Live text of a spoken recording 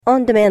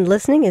On-demand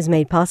listening is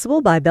made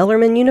possible by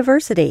Bellarmine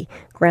University.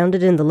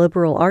 Grounded in the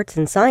liberal arts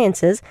and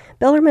sciences,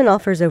 Bellarmine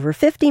offers over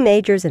 50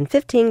 majors and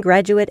 15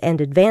 graduate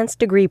and advanced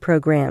degree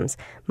programs.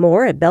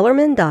 More at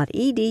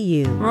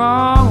bellarmine.edu.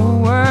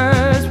 Wrong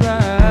words,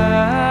 right.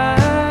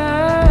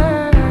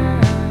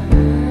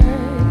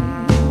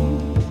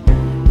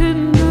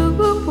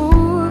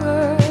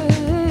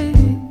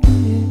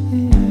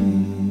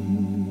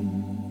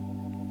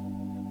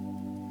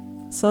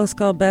 Song's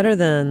called Better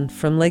Than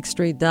from Lake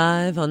Street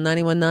Dive on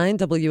 91.9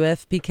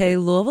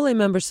 WFPK, Louisville, a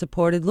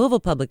member-supported Louisville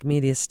Public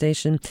Media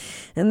station.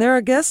 And there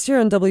are guests here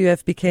on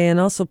WFPK and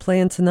also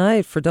playing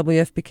tonight for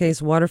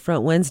WFPK's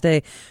Waterfront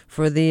Wednesday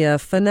for the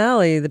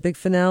finale, the big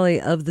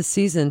finale of the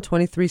season.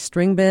 23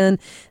 String Band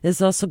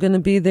is also going to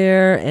be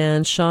there,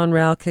 and Sean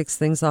Rao kicks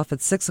things off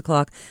at 6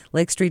 o'clock.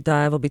 Lake Street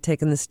Dive will be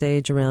taking the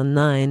stage around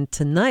 9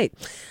 tonight.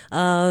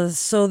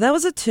 So that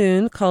was a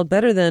tune called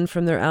Better Than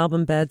from their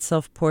album Bad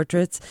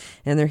Self-Portraits,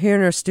 and they're here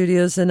in our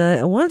studios, and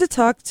I wanted to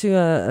talk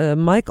to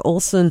Mike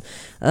Olson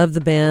of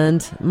the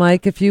band.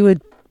 Mike, if you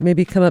would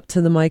maybe come up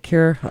to the mic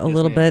here a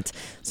little bit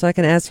so I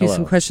can ask you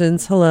some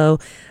questions. Hello.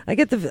 I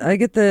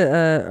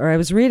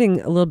was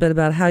reading a little bit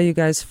about how you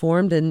guys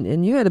formed,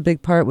 and you had a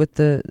big part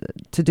to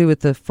do with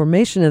the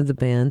formation of the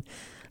band.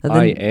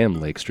 I am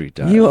Lake Street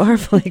Dive. You are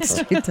Lake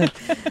Street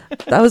Dive.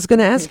 I was going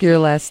to ask you your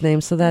last name,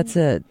 so that's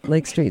it,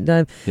 Lake Street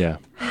Dive. Yeah.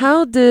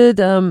 How did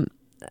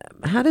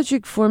you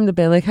form the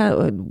band? Like,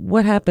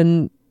 what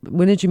happened?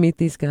 When did you meet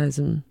these guys?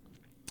 And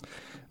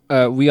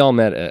we all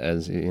met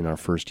as in our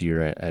first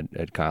year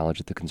at college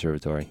at the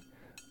conservatory.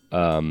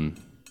 I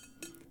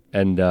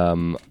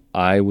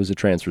was a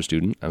transfer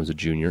student. I was a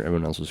junior.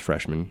 Everyone else was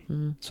freshmen.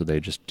 Mm-hmm. So they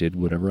just did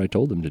whatever I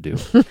told them to do.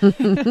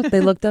 They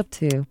looked up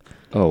to you.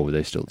 Oh,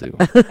 they still do.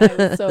 I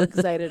was so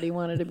excited he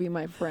wanted to be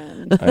my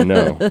friend. I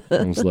know.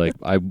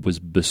 I was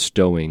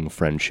bestowing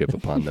friendship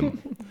upon them.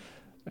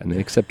 And they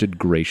accepted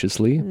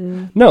graciously.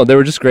 Mm. No, they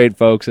were just great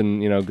folks and,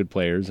 good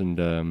players.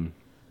 And,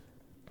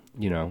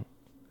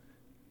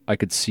 I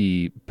could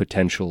see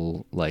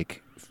potential,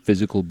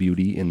 physical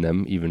beauty in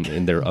them, even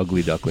in their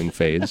ugly duckling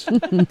phase.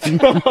 I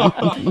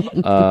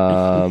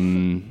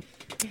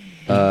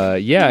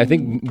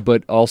think,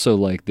 but also,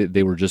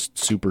 they were just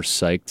super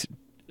psyched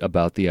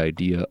about the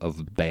idea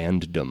of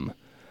banddom,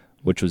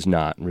 which was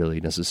not really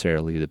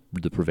necessarily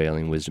the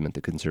prevailing wisdom at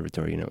the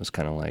conservatory. It was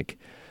kind of like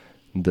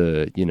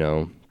the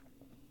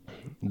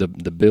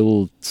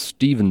Bill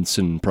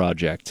Stevenson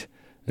project.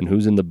 And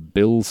who's in the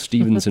Bill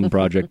Stevenson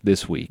project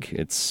this week?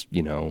 It's,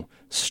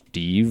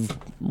 Steve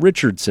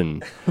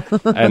Richardson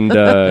and,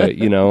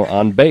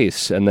 on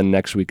bass. And then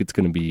next week it's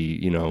going to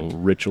be,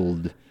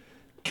 Richard,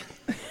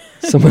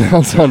 someone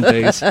else on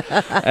bass.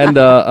 And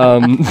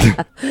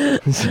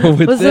so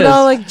with it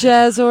all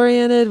jazz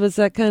oriented? Was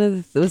that kind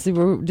of,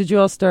 did you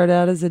all start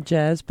out as a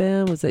jazz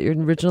band? Was that your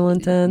original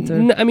intent?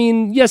 Or? I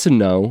mean, yes and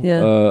no.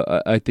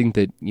 Yeah. I think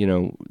that,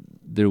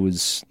 there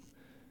was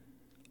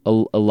a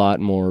lot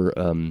more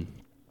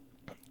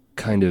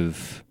kind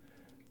of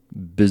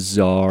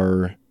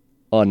bizarre,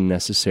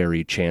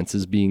 unnecessary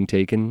chances being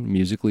taken,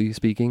 musically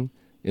speaking,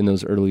 in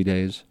those early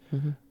days.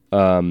 Mm-hmm.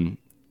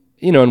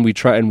 And we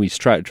try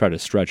to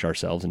stretch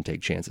ourselves and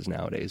take chances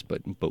nowadays,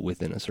 but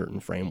within a certain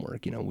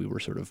framework. We were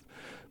sort of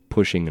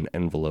pushing an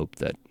envelope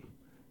that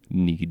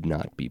need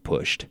not be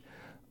pushed.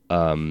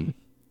 So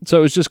it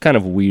was just kind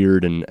of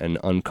weird and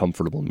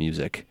uncomfortable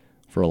music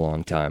for a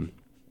long time.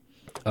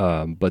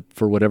 But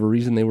for whatever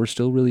reason, they were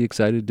still really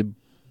excited to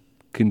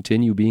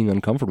continue being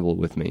uncomfortable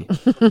with me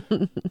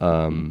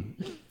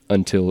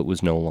until it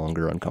was no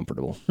longer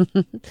uncomfortable.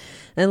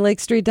 And Lake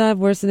Street Dive,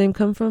 where's the name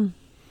come from?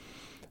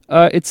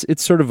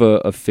 It's sort of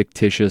a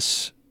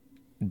fictitious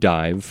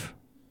dive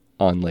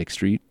on Lake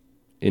Street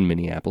in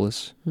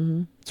Minneapolis.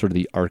 Mm-hmm. Sort of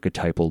the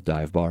archetypal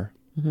dive bar.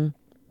 Mm-hmm.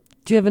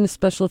 Do you have any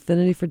special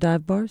affinity for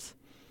dive bars?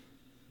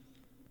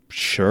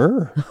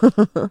 Sure.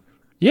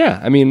 Yeah,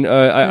 I mean,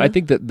 I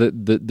think that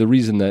the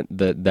reason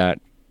that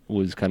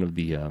was kind of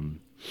the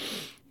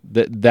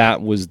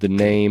that was the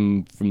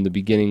name from the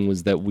beginning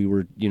was that we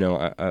were,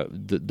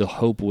 the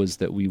hope was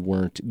that we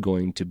weren't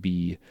going to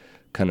be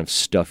kind of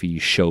stuffy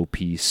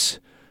showpiece,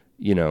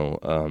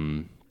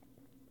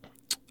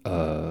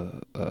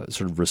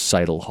 sort of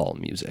recital hall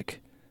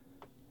music,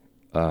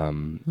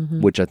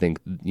 which I think,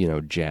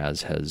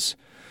 jazz has.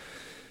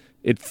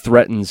 It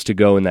threatens to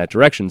go in that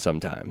direction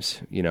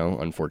sometimes,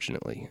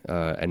 unfortunately.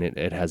 And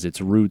it has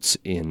its roots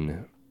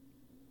in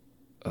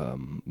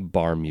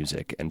bar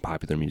music and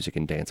popular music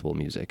and danceable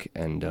music.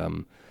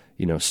 And,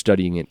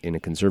 studying it in a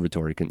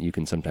conservatory, you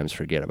can sometimes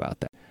forget about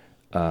that.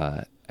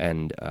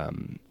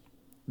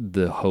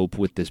 The hope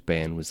with this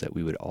band was that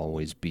we would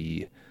always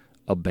be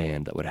a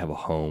band that would have a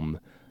home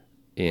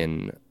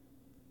in,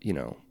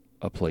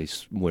 a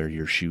place where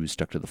your shoes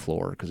stuck to the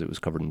floor because it was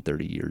covered in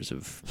 30 years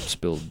of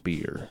spilled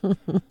beer.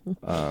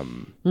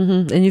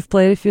 And you've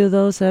played a few of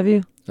those, have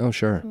you? Oh,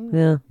 sure.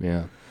 Yeah.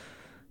 Yeah.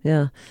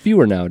 Yeah.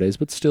 Fewer nowadays,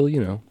 but still,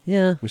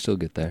 Yeah. we still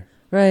get there.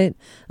 Right.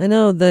 I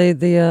know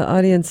the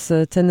audience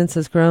attendance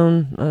has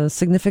grown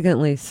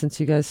significantly since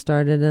you guys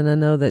started, and I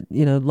know that,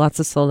 lots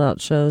of sold-out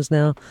shows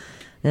now.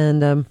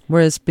 And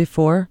whereas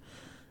before,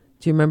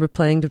 do you remember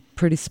playing to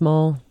pretty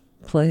small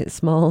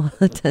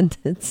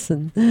attendance?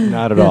 And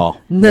Not at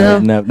all. No,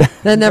 No.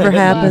 that never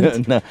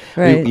happened. No.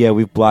 Right.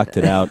 We've blocked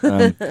it out.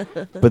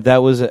 But that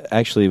was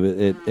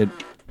actually it.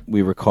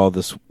 We recall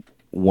this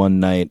one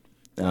night.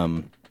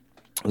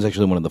 It was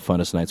actually one of the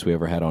funnest nights we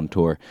ever had on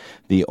tour.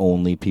 The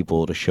only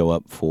people to show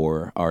up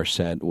for our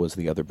set was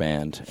the other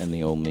band, and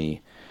the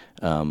only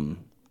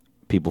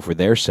people for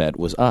their set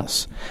was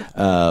us.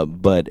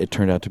 But it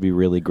turned out to be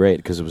really great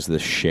because it was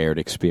this shared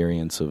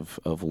experience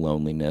of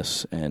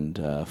loneliness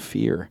and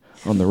fear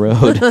on the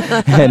road.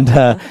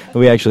 And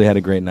we actually had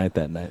a great night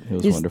that night.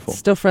 It was wonderful.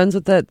 Still friends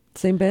with that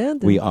same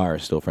band? We are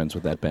still friends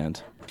with that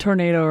band.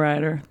 Tornado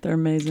Rider. They're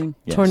amazing.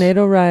 Yes.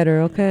 Tornado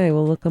Rider. Okay,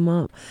 we'll look them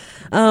up.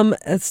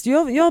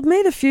 Y'all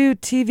made a few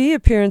TV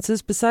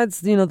appearances besides,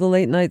 the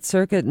late night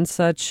circuit and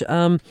such.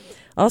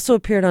 Also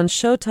appeared on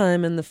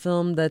Showtime in the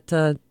film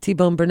that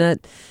T-Bone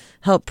Burnett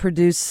helped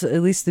produce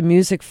at least the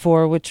music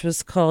for, which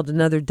was called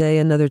Another Day,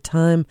 Another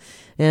Time.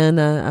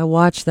 And I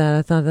watched that.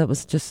 I thought that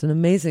was just an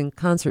amazing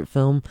concert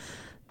film.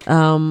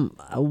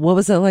 What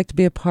was it like to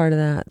be a part of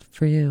that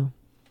for you?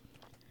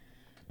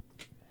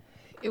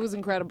 It was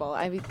incredible.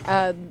 The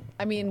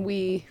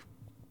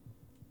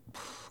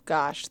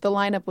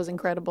lineup was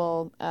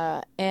incredible.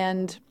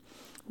 And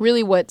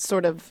really what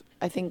sort of,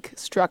 I think,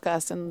 struck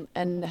us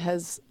and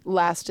has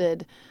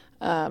lasted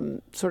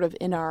sort of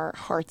in our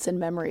hearts and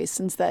memories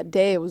since that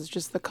day, it was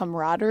just the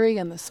camaraderie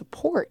and the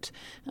support.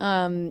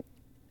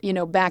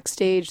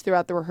 Backstage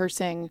throughout the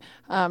rehearsing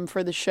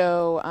for the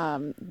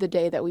show, the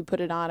day that we put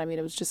it on,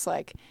 it was just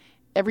like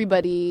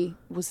everybody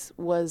was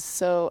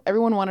so,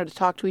 everyone wanted to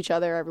talk to each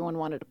other, everyone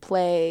wanted to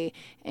play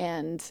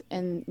and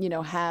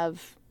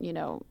have,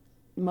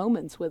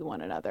 moments with one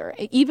another,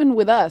 even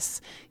with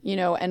us,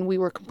 and we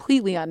were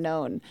completely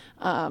unknown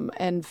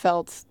and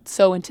felt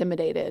so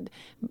intimidated.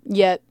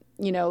 Yet,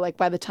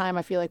 by the time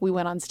I feel like we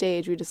went on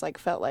stage, we just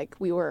felt like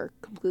we were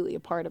completely a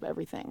part of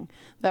everything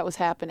that was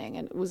happening,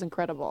 and it was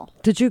incredible.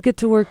 Did you get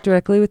to work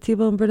directly with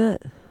T-Bone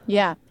Burnett?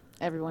 Yeah,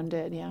 everyone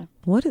did, yeah.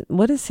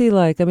 What is he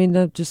like?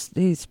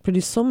 He's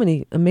produced so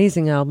many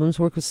amazing albums,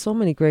 worked with so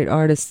many great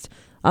artists.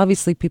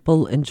 Obviously,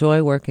 people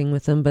enjoy working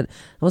with him, but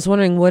I was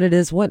wondering what it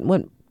is, what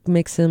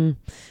makes him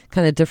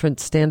kind of different,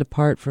 stand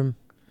apart from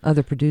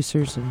other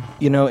producers?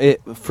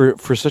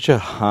 For such a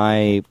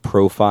high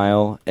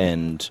profile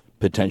and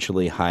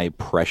potentially high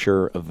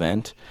pressure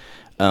event,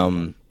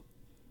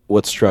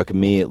 what struck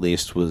me at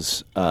least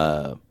was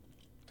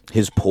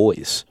his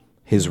poise,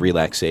 his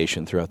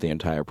relaxation throughout the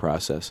entire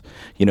process.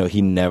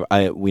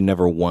 We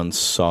never once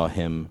saw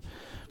him,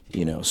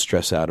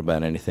 stress out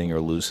about anything or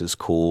lose his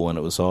cool, and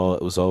it was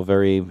all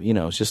very, it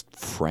was just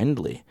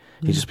friendly.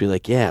 He'd just be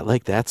like, yeah, I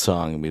like that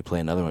song. And we'd play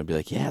another one. I'd be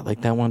like, yeah, I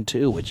like that one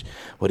too.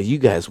 What do you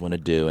guys want to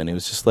do? And it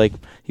was just like,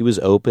 he was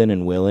open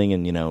and willing,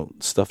 and,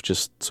 stuff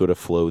just sort of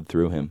flowed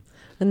through him.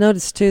 I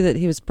noticed too that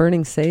he was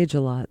burning sage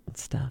a lot and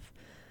stuff.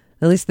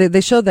 At least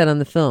they showed that on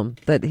the film,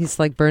 that he's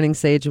like burning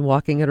sage and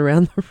walking it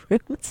around the room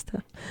and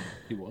stuff.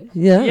 He was?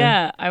 Yeah.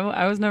 Yeah,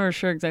 I was never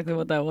sure exactly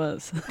what that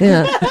was.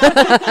 Yeah.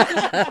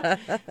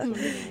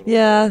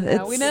 Yeah.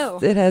 Now we know.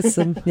 It has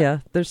some,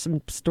 there's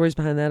some stories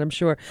behind that, I'm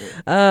sure.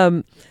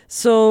 And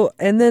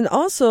then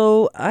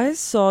also, I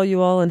saw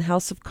you all in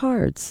House of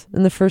Cards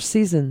in the first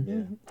season.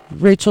 Yeah.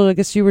 Rachel, I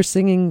guess you were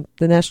singing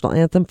the national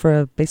anthem for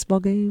a baseball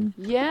game?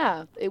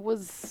 Yeah, it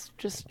was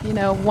just,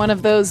 one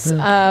of those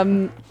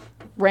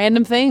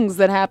random things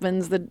that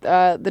happens.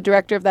 The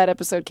director of that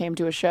episode came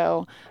to a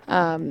show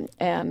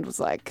and was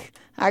like,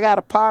 I got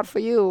a part for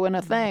you in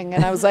a thing.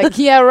 And I was like,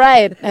 yeah,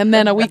 right. And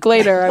then a week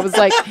later, I was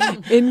like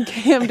in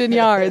Camden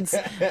Yards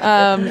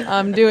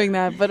doing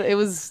that. But it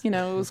was, it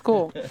was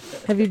cool.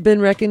 Have you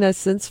been recognized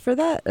since for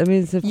that? Have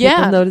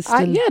people noticed?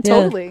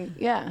 Totally.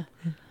 Yeah.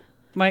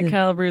 Mike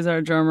Calabrese, our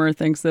drummer,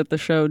 thinks that the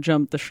show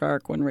jumped the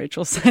shark when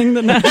Rachel sang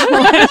the national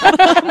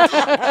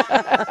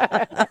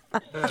anthem.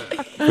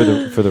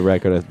 For the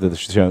record,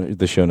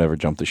 the show never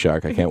jumped the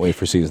shark. I can't wait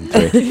for season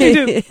 3.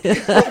 You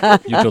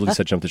totally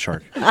said jump the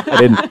shark. I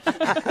didn't.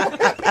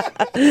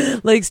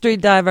 Lake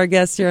Street Dive, our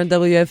guests here on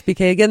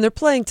WFPK. Again, they're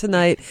playing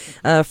tonight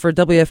for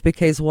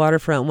WFPK's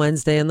Waterfront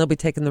Wednesday, and they'll be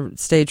taking the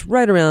stage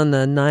right around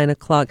 9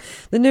 o'clock.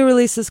 The new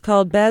release is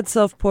called Bad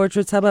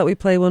Self-Portraits. How about we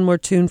play one more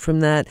tune from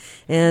that?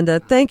 And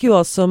thank you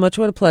all so much.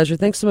 What a pleasure.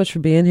 Thanks so much for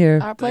being here.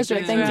 Our pleasure.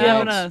 Thanks Thank for you.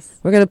 having us.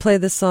 We're going to play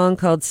this song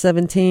called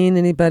 17.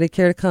 Anybody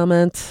care to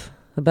comment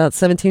about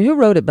 17? Who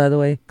wrote it, by the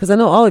way? Because I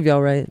know all of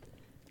y'all write.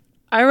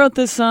 I wrote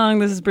this song.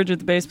 This is Bridget,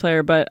 the bass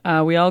player, but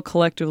we all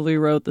collectively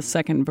wrote the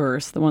second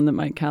verse, the one that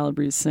Mike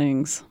Calabrese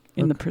sings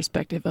in the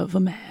perspective of a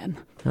man.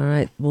 All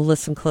right. We'll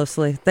listen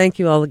closely. Thank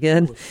you all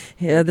again.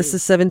 Yeah, this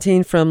is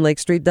 17 from Lake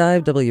Street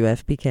Dive,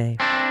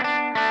 WFPK.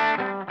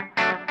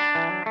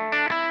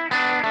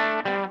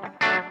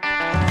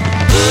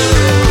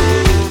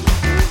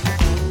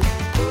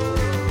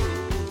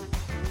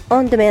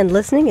 On-demand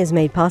listening is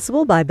made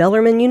possible by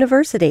Bellarmine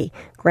University.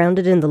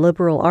 Grounded in the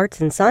liberal arts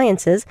and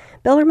sciences,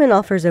 Bellarmine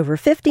offers over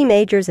 50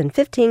 majors and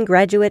 15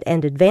 graduate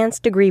and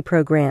advanced degree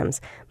programs.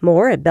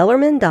 More at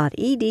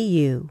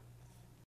bellarmine.edu.